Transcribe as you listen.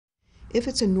If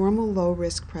it's a normal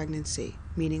low-risk pregnancy,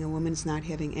 meaning a woman's not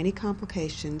having any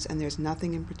complications and there's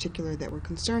nothing in particular that we're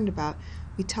concerned about,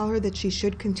 we tell her that she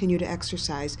should continue to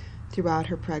exercise throughout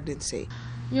her pregnancy.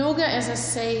 Yoga is a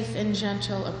safe and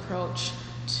gentle approach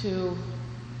to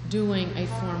doing a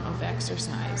form of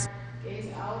exercise.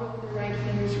 Gaze out over the right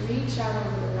fingers, reach out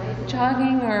over the right.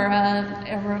 Jogging or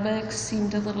aerobics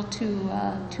seemed a little too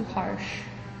harsh,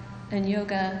 and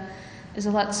yoga is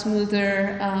a lot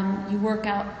smoother. You work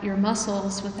out your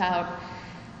muscles without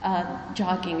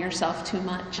jogging yourself too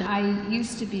much. I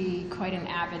used to be quite an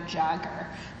avid jogger,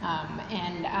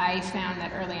 and I found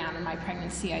that early on in my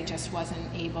pregnancy I just wasn't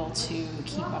able to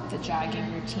keep up the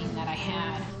jogging routine that I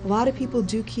had. A lot of people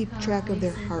do keep track of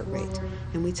their heart rate,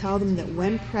 and we tell them that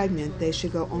when pregnant they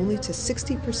should go only to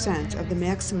 60% of the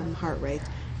maximum heart rate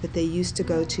that they used to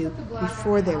go to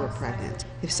before they were pregnant.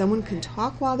 If someone can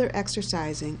talk while they're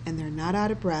exercising and they're not out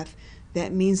of breath,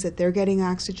 that means that they're getting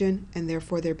oxygen and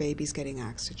therefore their baby's getting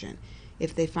oxygen.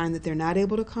 If they find that they're not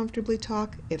able to comfortably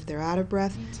talk, if they're out of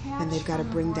breath, then they've got to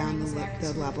bring down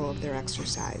the level of their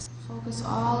exercise. Focus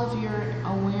all of your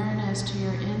awareness to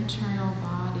your internal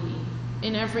body.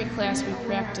 In every class we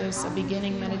practice a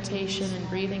beginning meditation and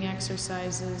breathing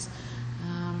exercises.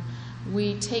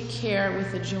 We take care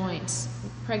with the joints.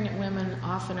 Pregnant women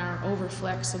often are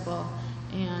over-flexible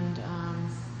and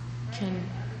can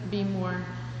be more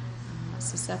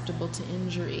susceptible to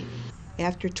injury.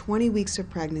 After 20 weeks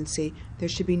of pregnancy, there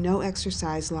should be no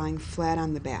exercise lying flat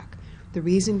on the back. The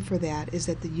reason for that is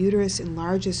that the uterus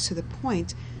enlarges to the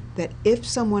point that if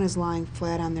someone is lying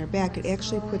flat on their back, it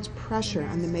actually puts pressure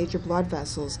on the major blood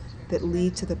vessels that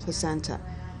lead to the placenta.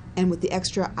 And with the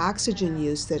extra oxygen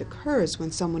use that occurs when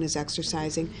someone is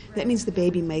exercising, that means the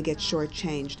baby may get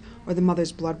shortchanged or the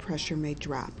mother's blood pressure may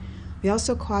drop. We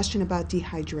also caution about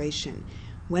dehydration.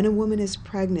 When a woman is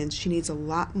pregnant, she needs a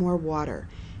lot more water.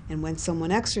 And when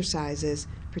someone exercises,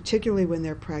 particularly when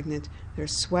they're pregnant, they're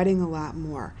sweating a lot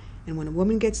more. And when a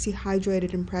woman gets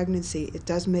dehydrated in pregnancy, it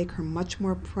does make her much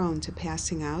more prone to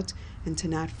passing out and to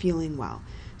not feeling well.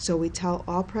 So we tell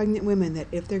all pregnant women that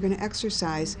if they're going to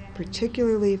exercise,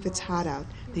 particularly if it's hot out,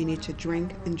 they need to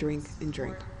drink and drink and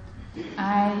drink.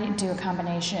 I do a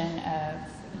combination of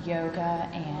yoga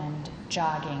and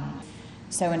jogging.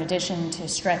 So in addition to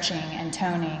stretching and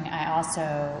toning, I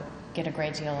also get a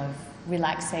great deal of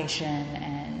relaxation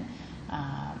and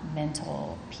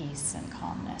mental peace and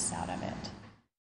calmness out of it.